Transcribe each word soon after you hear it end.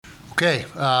Okay,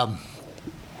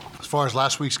 as far as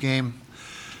last week's game,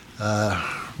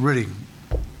 really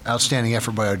outstanding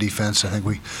effort by our defense. I think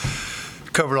we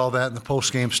covered all that in the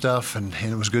post-game stuff, and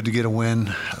it was good to get a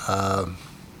win.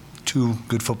 Two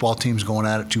good football teams going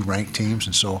at it, two ranked teams,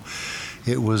 and so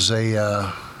it was like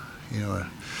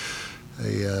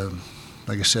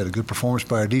I said, a good performance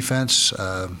by our defense.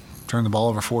 Turned the ball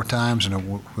over 4 times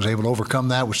and was able to overcome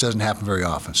that, which doesn't happen very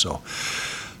often. So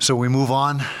we move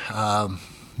on.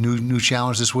 New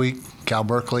challenge this week, Cal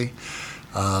Berkeley.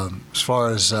 As far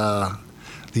as the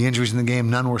injuries in the game,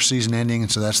 none were season-ending,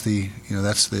 and so that's the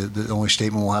only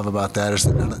statement we'll have about that is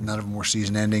that none of them were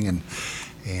season-ending,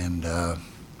 and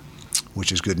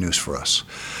which is good news for us.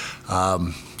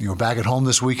 Back at home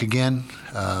this week again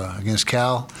against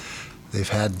Cal. They've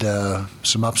had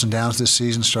some ups and downs this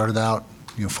season. Started out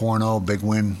 4-0, big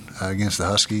win against the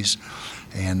Huskies,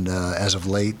 and as of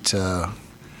late,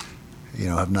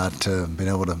 have not been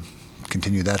able to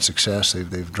continue that success.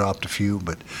 They've dropped a few,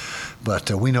 but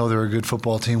we know they're a good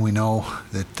football team. We know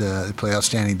that they play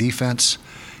outstanding defense,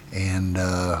 and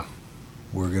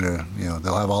we're gonna,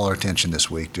 they'll have all our attention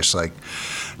this week, just like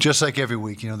every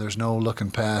week. There's no looking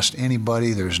past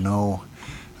anybody. There's no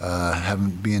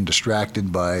being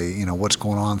distracted by what's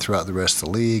going on throughout the rest of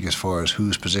the league as far as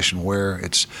who's positioned where.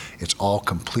 It's all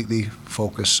completely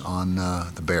focused on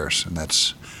the Bears, and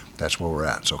that's where we're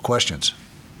at. So questions.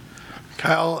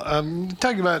 Kyle,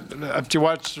 talking about, after you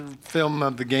watched the film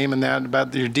of the game and that,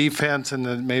 about your defense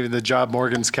and maybe the job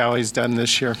Morgan Scalley's done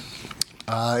this year.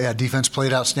 Defense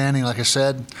played outstanding. Like I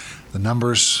said, the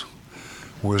numbers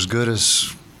were as good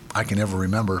as I can ever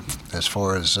remember as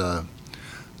far as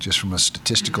just from a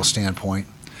statistical standpoint.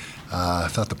 I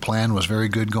thought the plan was very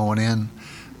good going in,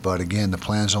 but again, the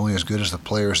plan's only as good as the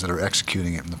players that are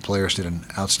executing it, and the players did an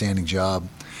outstanding job.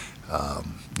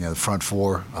 The front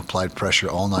four applied pressure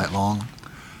all night long.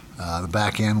 The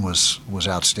back end was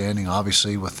outstanding,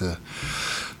 obviously, with the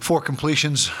 4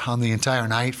 completions on the entire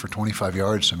night for 25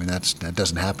 yards. I mean, that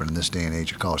doesn't happen in this day and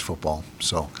age of college football.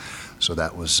 So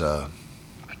that was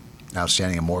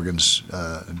outstanding, and Morgan's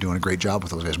doing a great job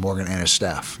with those guys, Morgan and his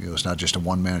staff. It's not just a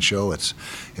one-man show. It's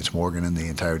Morgan and the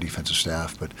entire defensive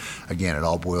staff. But again, it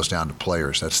all boils down to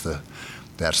players. That's the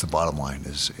bottom line.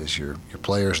 Is your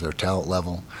players, their talent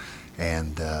level,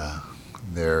 and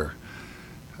their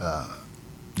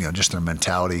just their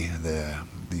mentality, the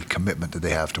commitment that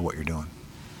they have to what you're doing.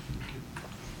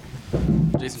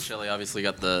 Jason Shelley obviously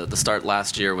got the start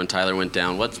last year when Tyler went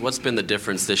down. What's been the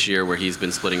difference this year where he's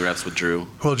been splitting reps with Drew?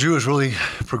 Well, Drew has really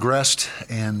progressed,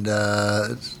 and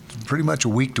it's pretty much a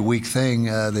week-to-week thing.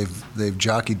 They've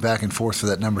jockeyed back and forth for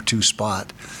that number 2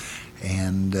 spot,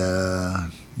 and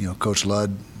Coach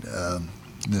Ludd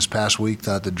this past week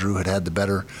thought that Drew had the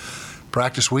better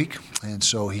practice week, and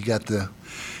so he got the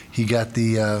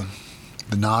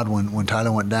nod when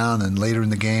Tyler went down, and later in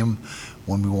the game,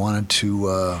 when we wanted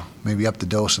to maybe up the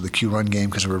dose of the Q run game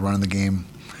because we were running the game,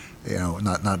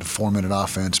 not a 4-minute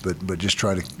offense, but just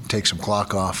try to take some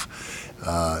clock off.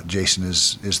 Jason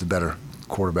is the better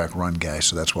quarterback run guy,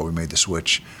 so that's why we made the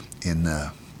switch in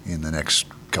the next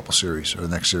couple series, or the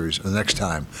next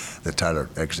time that Tyler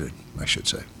exited, I should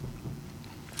say.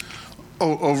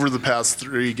 Over the past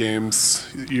 3 games,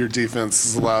 your defense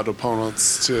has allowed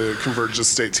opponents to convert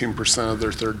just 18% of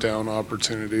their third down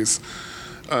opportunities.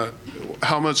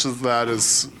 How much of that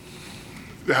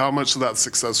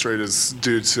success rate is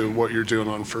due to what you're doing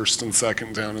on first and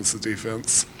second down as the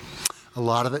defense? A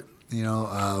lot of it,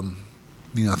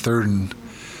 third and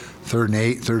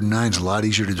 8, third and 9 is a lot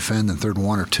easier to defend than third and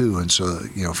 1 or 2, and so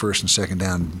first and second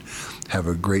down have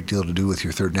a great deal to do with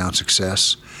your third down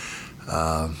success.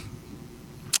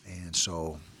 And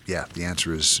so, the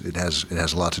answer is it has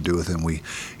a lot to do with it. And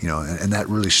and that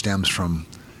really stems from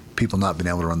people not being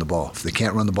able to run the ball. If they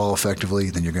can't run the ball effectively,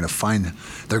 then they're going to find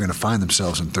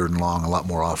themselves in third and long a lot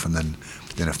more often than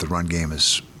if the run game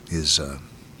is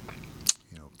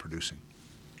producing.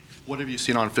 What have you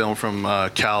seen on film from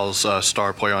Cal's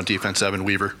star player on defense, Evan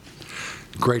Weaver?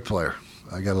 Great player.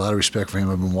 I got a lot of respect for him.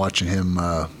 I've been watching him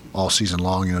all season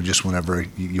long. Just whenever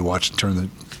you watch turn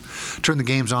the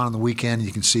games on the weekend,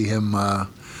 you can see him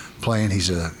playing. He's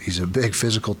a big,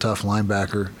 physical, tough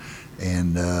linebacker,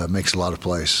 and makes a lot of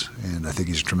plays. And I think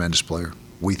he's a tremendous player.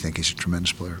 We think he's a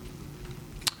tremendous player.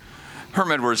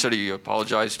 Herm Edwards said he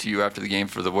apologized to you after the game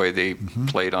for the way they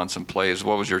played on some plays.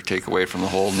 What was your takeaway from the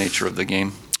whole nature of the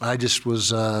game? I just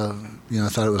was, I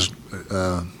thought it was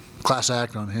a class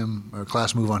act on him, or a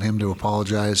class move on him to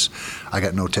apologize. I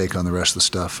got no take on the rest of the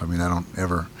stuff. I mean, I don't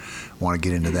ever want to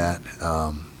get into that.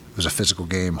 It was a physical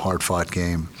game, hard-fought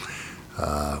game.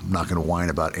 I'm not going to whine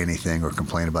about anything or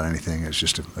complain about anything. It's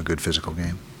just a good physical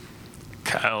game.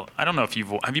 Kyle, I don't know if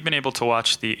have you been able to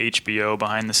watch the HBO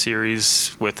behind the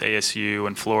series with ASU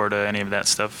and Florida, any of that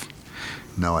stuff?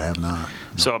 No, I have not.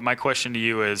 So my question to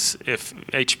you is, if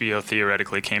HBO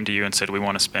theoretically came to you and said, we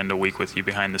want to spend a week with you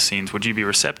behind the scenes, would you be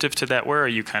receptive to that? Where are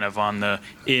you kind of on the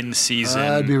in-season?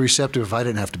 I'd be receptive if I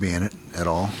didn't have to be in it at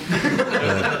all.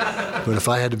 but if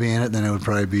I had to be in it, then it would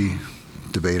probably be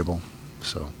debatable.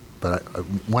 So, but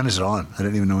when is it on? I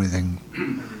didn't even know anything.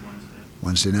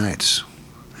 Wednesday nights.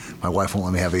 My wife won't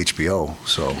let me have HBO,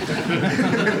 so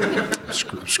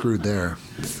screwed there.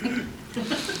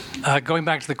 Going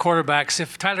back to the quarterbacks,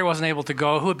 if Tyler wasn't able to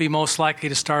go, who would be most likely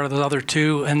to start of the other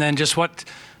two? And then just what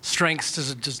strengths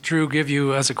does Drew give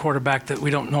you as a quarterback that we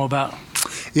don't know about?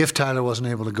 If Tyler wasn't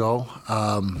able to go,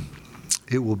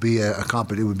 it will be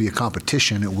it would be a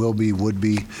competition. It would be,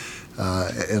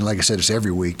 and like I said, it's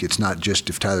every week. It's not just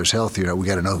if Tyler's healthy. We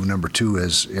got to know who number 2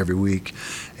 is every week.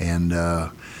 And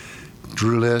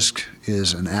Drew Lisk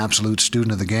is an absolute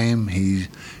student of the game.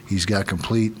 He's got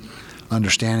complete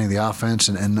understanding the offense,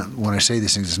 and when I say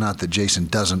these things, it's not that Jason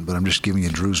doesn't, but I'm just giving you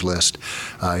Drew's list.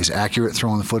 He's accurate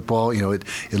throwing the football.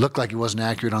 It looked like he wasn't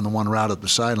accurate on the one route up the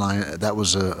sideline. That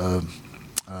was a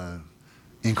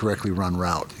incorrectly run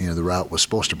route. The route was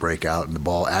supposed to break out, and the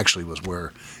ball actually was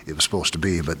where it was supposed to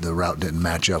be, but the route didn't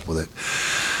match up with it.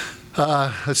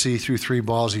 Let's see, he threw 3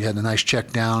 balls. He had a nice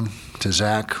check down to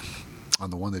Zach on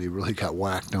the one that he really got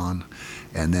whacked on,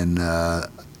 and then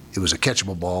it was a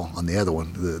catchable ball on the other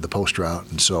one, the post route.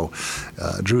 And so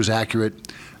Drew's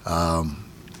accurate,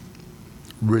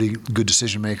 really good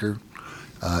decision maker.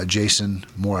 Jason,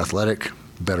 more athletic,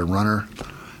 better runner.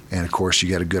 And, of course, you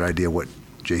got a good idea what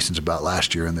Jason's about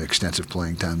last year and the extensive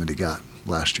playing time that he got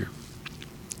last year.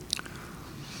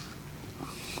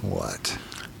 What?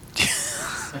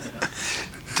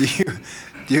 Do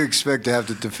you expect to have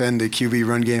to defend the QB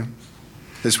run game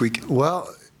this week?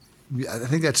 Well, I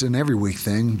think that's an every week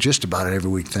thing, just about an every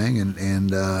week thing, and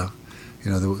the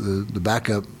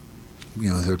backup,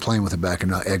 they're playing with the backup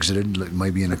now exited,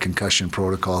 maybe in a concussion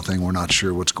protocol thing. We're not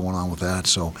sure what's going on with that,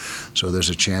 so there's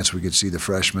a chance we could see the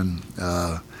freshman.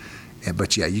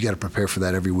 But yeah, you got to prepare for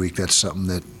that every week. That's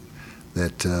something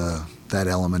that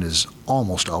element is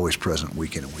almost always present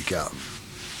week in and week out.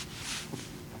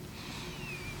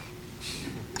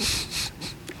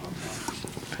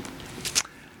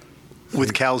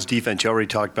 With Cal's defense, you already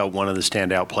talked about one of the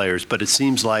standout players, but it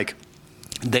seems like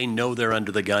they know they're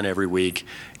under the gun every week,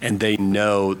 and they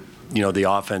know, the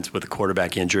offense with a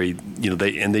quarterback injury,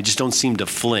 they just don't seem to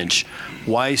flinch.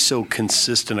 Why so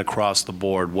consistent across the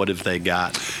board? What have they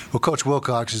got? Well, Coach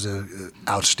Wilcox is an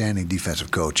outstanding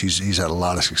defensive coach. He's had a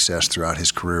lot of success throughout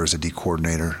his career as a D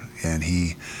coordinator, and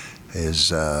he is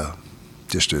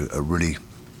just a really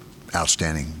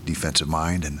outstanding defensive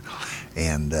mind, and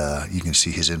you can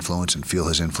see his influence and feel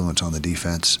his influence on the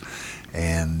defense,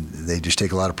 and they just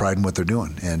take a lot of pride in what they're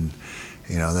doing. And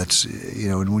that's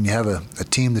when you have a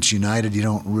team that's united, you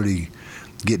don't really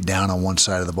get down on one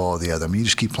side of the ball or the other. I mean, you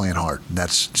just keep playing hard, and that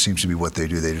seems to be what they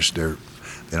do. They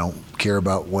don't care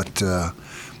about what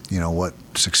what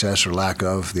success or lack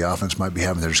of the offense might be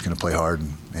having. They're just going to play hard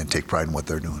and take pride in what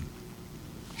they're doing.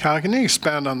 Kyle, can you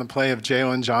expand on the play of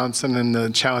Jalen Johnson and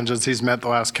the challenges he's met the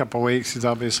last couple of weeks? He's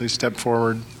obviously stepped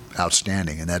forward.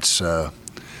 Outstanding, and that's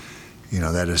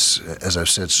that is, as I've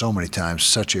said so many times,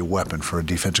 such a weapon for a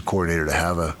defensive coordinator to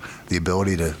have the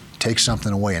ability to take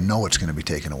something away and know it's going to be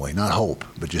taken away. Not hope,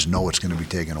 but just know it's going to be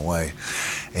taken away.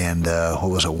 And what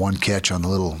was it, one catch on the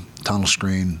little tunnel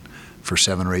screen for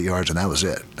 7 or 8 yards, and that was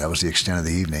it. That was the extent of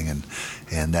the evening,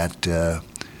 and that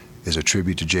is a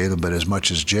tribute to Jalen. But as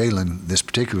much as Jalen, this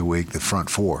particular week, the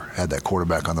front 4 had that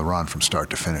quarterback on the run from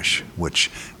start to finish, which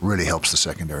really helps the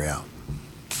secondary out.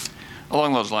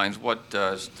 Along those lines, what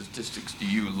statistics do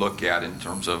you look at in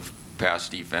terms of pass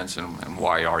defense, and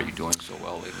why are you doing so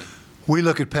well lately? We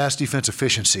look at pass defense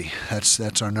efficiency.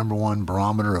 That's our number one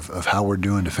barometer of how we're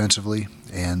doing defensively,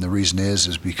 and the reason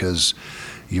is because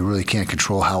you really can't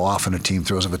control how often a team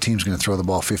throws. If a team's going to throw the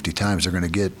ball 50 times, they're going to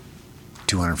get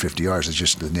 250 yards. It's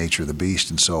just the nature of the beast.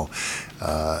 And so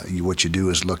what you do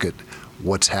is look at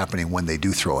what's happening when they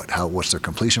do throw it. What's their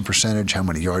completion percentage, how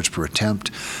many yards per attempt,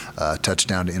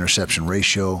 touchdown to interception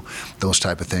ratio. Those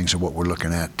type of things are what we're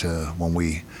looking at when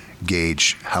we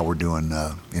gauge how we're doing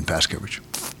in pass coverage.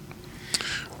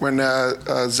 When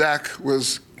Zach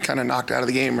was kind of knocked out of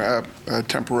the game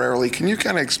temporarily, can you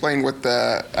kind of explain what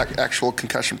the actual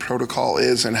concussion protocol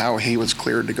is and how he was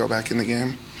cleared to go back in the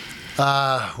game?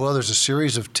 Well, there's a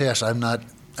series of tests. I'm not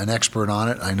an expert on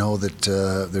it. I know that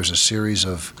there's a series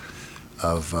of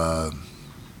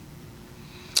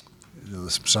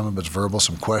some of it's verbal,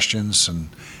 some questions,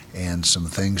 and some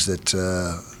things that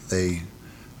they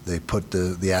they put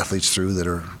the athletes through that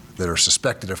are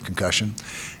suspected of concussion,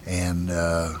 and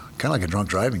kind of like a drunk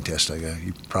driving test.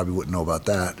 You probably wouldn't know about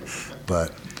that,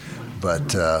 but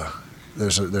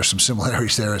there's some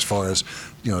similarities there as far as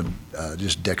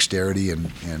just dexterity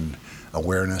and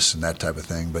awareness and that type of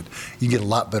thing. But you get a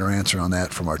lot better answer on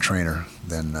that from our trainer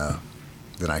than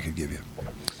I could give you.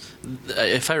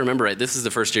 If I remember right, this is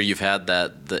the first year you've had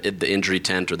the injury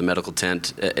tent or the medical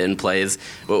tent in place.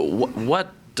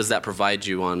 What does that provide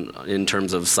you in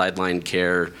terms of sideline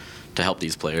care to help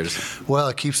these players? Well,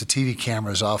 it keeps the TV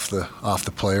cameras off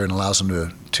the player and allows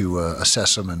them to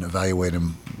assess them and evaluate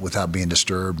them without being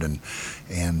disturbed and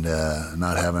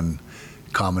not having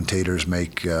commentators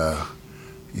make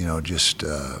just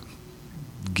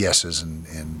guesses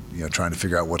and trying to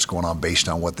figure out what's going on based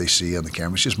on what they see on the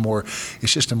camera. It's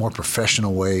just a more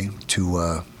professional way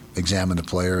to examine the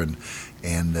player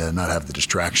and not have the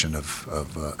distraction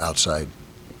of outside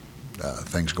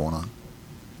things going on.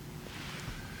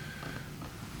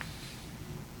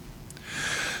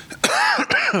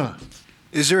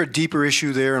 Is there a deeper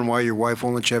issue there and why your wife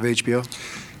won't let you have HBO?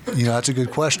 That's a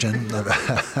good question.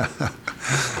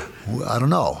 I don't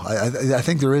know. I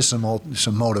think there is some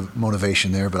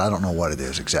motivation there, but I don't know what it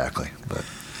is exactly. But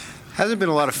hasn't been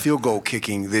a lot of field goal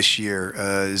kicking this year.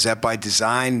 Is that by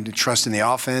design, trust in the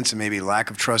offense and maybe lack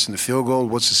of trust in the field goal?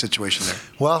 What's the situation there?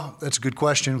 Well, that's a good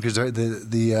question because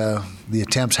the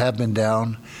attempts have been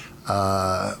down.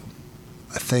 I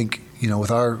think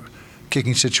with our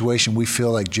kicking situation, we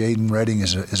feel like Jaden Redding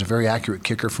is a very accurate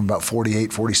kicker from about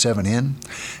 48, 47 in,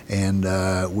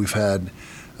 and we've had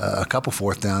a couple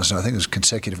fourth downs. I think it was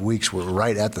consecutive weeks where we're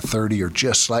right at the 30 or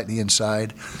just slightly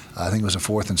inside. I think it was a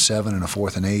 4th and 7 and a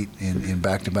 4th and 8 in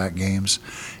back-to-back games,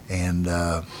 and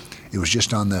it was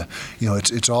just on the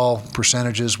it's all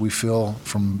percentages. We feel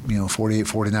from 48,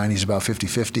 49, he's about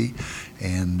 50-50,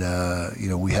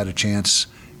 and we had a chance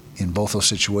in both those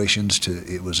situations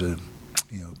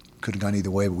could have gone either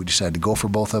way, but we decided to go for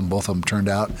both of them. Both of them turned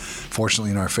out,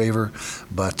 fortunately, in our favor.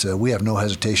 But we have no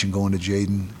hesitation going to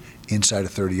Jaden inside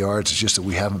of 30 yards. It's just that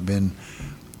we haven't been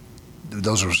 –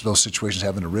 those situations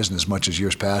haven't arisen as much as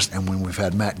years past. And when we've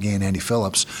had Matt Gay and Andy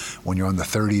Phillips, when you're on the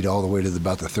 30 to all the way to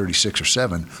about the 36 or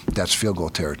 7, that's field goal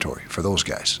territory for those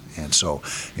guys. And so,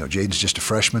 Jaden's just a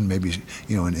freshman. Maybe,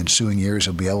 in ensuing years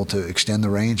he'll be able to extend the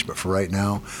range. But for right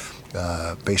now,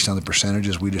 based on the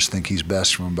percentages, we just think he's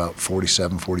best from about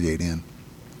 47, 48 in.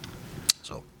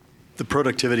 So, the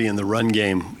productivity in the run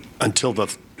game until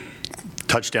the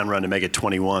touchdown run to make it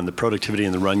 21, the productivity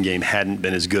in the run game hadn't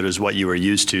been as good as what you were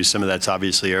used to. Some of that's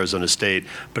obviously Arizona State,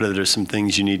 but are there some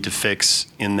things you need to fix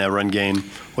in that run game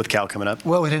with Cal coming up?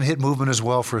 Well, we didn't hit movement as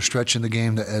well for a stretch in the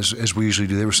game as we usually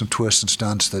do. There were some twists and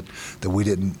stunts that we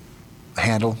didn't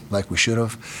handle like we should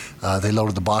have. They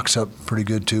loaded the box up pretty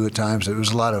good too at times. There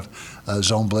was a lot of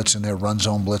zone blitz in there, run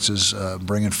zone blitzes,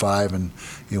 bringing 5 and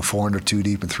 4 under 2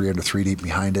 deep and 3 under 3 deep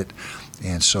behind it.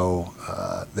 And so,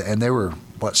 and they were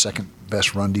second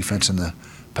best run defense in the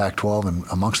Pac-12 and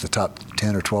amongst the top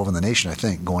 10 or 12 in the nation, I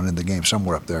think, going into the game,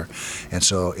 somewhere up there. And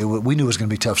so we knew it was going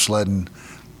to be tough sledding,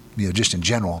 just in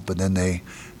general. But then they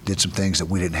did some things that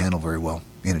we didn't handle very well.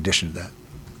 In addition to that.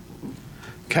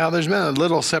 Cal, there's been a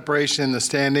little separation in the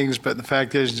standings, but the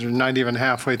fact is you're not even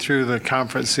halfway through the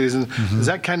conference season. Mm-hmm. Is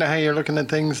that kind of how you're looking at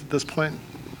things at this point?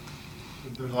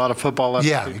 There's a lot of football left.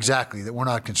 Yeah, exactly. That we're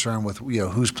not concerned with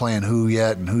who's playing who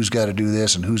yet and who's got to do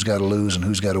this and who's got to lose and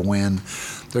who's got to win.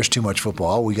 There's too much football.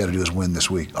 All we got to do is win this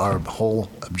week. Our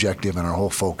whole objective and our whole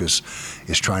focus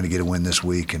is trying to get a win this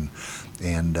week and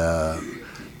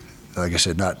like I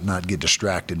said, not get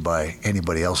distracted by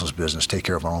anybody else's business. Take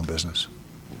care of our own business.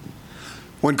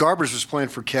 When Garbers was playing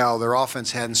for Cal, their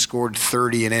offense hadn't scored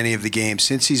 30 in any of the games.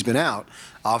 Since he's been out,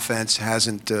 offense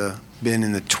hasn't been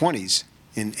in the 20s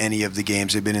in any of the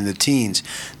games. They've been in the teens.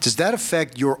 Does that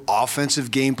affect your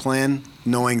offensive game plan,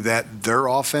 knowing that their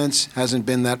offense hasn't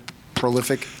been that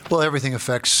prolific? Well, everything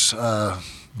affects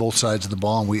both sides of the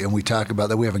ball, and we talk about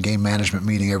that. We have a game management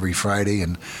meeting every Friday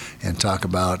and talk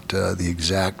about the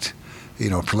exact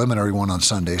preliminary one on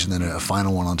Sundays and then a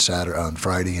final one on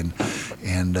Friday,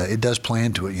 and it does play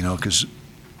into it, because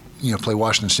play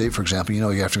Washington State, for example,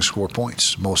 you have to score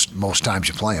points most times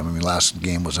you play them. I mean, last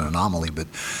game was an anomaly,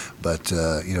 but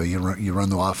you run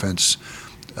the offense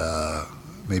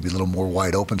maybe a little more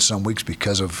wide open some weeks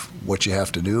because of what you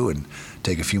have to do and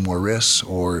take a few more risks,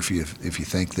 or if you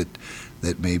think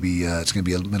that maybe it's going to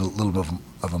be a little bit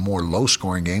of a more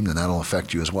low-scoring game, then that'll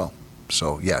affect you as well.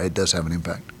 So, yeah, it does have an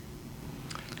impact.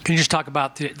 Can you just talk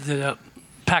about the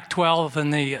Pac-12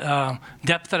 and the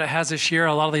depth that it has this year.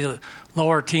 A lot of the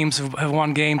lower teams have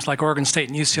won games like Oregon State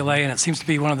and UCLA, and it seems to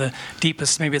be one of the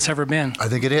deepest maybe it's ever been. I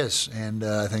think it is, and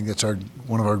I think that's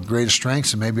one of our greatest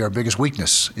strengths and maybe our biggest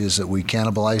weakness is that we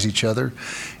cannibalize each other,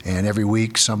 and every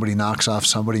week somebody knocks off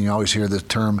somebody, and you always hear the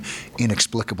term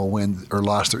inexplicable win or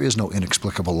loss. There is no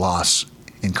inexplicable loss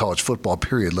in college football,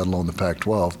 period, let alone the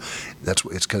Pac-12.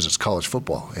 It's because it's college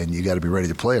football, and you got to be ready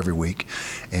to play every week.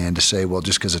 And to say, well,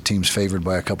 just because a team's favored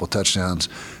by a couple touchdowns,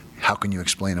 how can you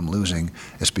explain them losing?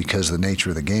 It's because of the nature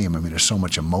of the game. I mean, there's so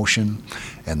much emotion,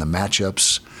 and the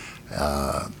matchups,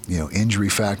 injury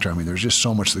factor. I mean, there's just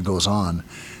so much that goes on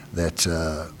that,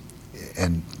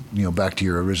 and back to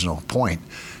your original point,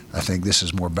 I think this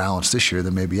is more balanced this year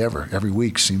than maybe ever. Every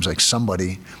week seems like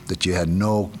somebody that you had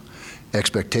no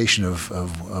expectation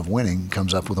of winning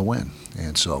comes up with a win.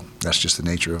 And so that's just the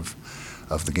nature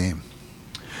of the game.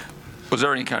 Was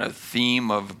there any kind of theme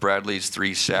of Bradley's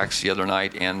 3 sacks the other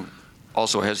night? And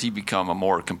also, has he become a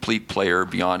more complete player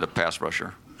beyond a pass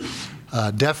rusher?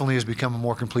 Definitely has become a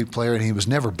more complete player, and he was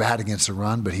never bad against the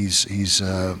run, but he's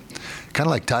kind of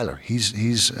like Tyler.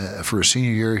 He's for a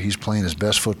senior year, he's playing his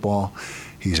best football.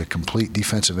 He's a complete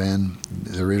defensive end.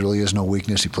 There really is no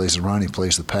weakness. He plays the run. He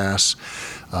plays the pass.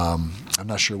 I'm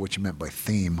not sure what you meant by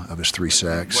theme of his 3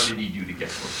 sacks. What did he do to get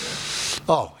those sacks?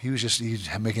 Oh, he's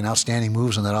making outstanding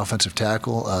moves on that offensive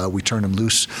tackle. We turned him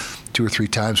loose 2 or 3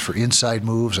 times for inside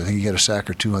moves. I think he got a sack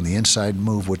or 2 on the inside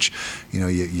move, which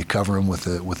you cover him with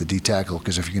the D tackle,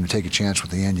 because if you're going to take a chance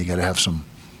with the end, you got to have some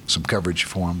coverage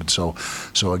for him. And so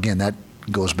again, that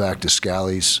goes back to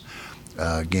Scally's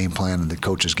game plan and the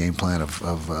coach's game plan of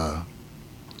kind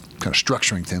of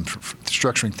structuring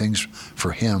things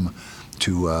for him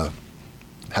to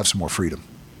have some more freedom.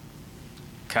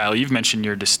 Kyle, you've mentioned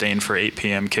your disdain for 8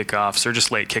 p.m. kickoffs or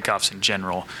just late kickoffs in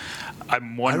general.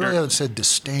 I'm wondering. I really haven't said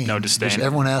disdain. No disdain. Just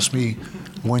everyone asks me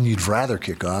when you'd rather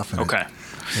kick off. Okay.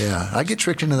 I get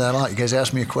tricked into that a lot. You guys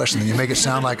ask me a question and you make it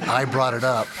sound like I brought it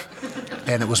up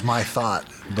and it was my thought.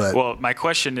 But well, my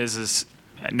question is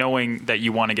knowing that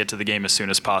you want to get to the game as soon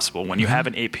as possible, when you have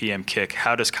an 8 p.m. kick,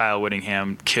 how does Kyle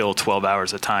Whittingham kill 12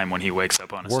 hours of time when he wakes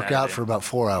up on a Work Saturday? out for about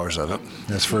 4 hours of it.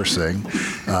 That's first thing.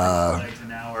 Legs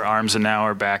an hour, arms an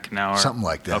hour, back an hour. Something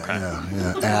like that. Okay.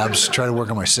 Yeah. Abs. Try to work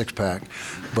on my 6-pack.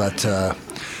 But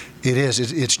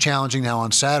it's challenging now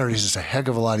on Saturdays. It's a heck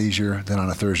of a lot easier than on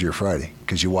a Thursday or Friday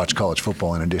because you watch college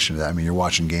football in addition to that. I mean, you're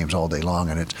watching games all day long,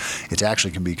 and it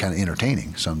actually can be kind of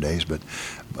entertaining some days. But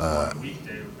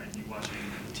Weekday, are you watching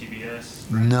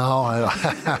TBS? no,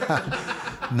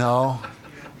 no.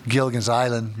 Gilligan's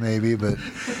Island, maybe, but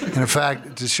and in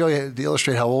fact, to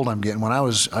illustrate how old I'm getting,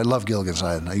 I love Gilligan's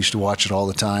Island. I used to watch it all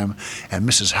the time, and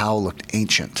Mrs. Howell looked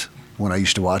ancient when I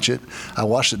used to watch it. I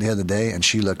watched it the other day, and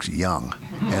she looked young.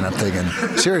 And I'm thinking,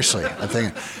 seriously,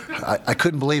 I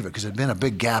couldn't believe it because it had been a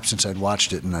big gap since I'd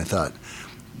watched it, and I thought,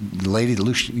 the lady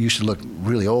that used to look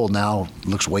really old now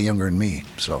looks way younger than me.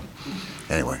 So,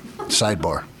 anyway,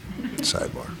 sidebar.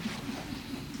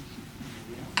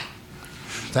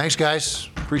 Thanks, guys.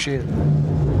 Appreciate it.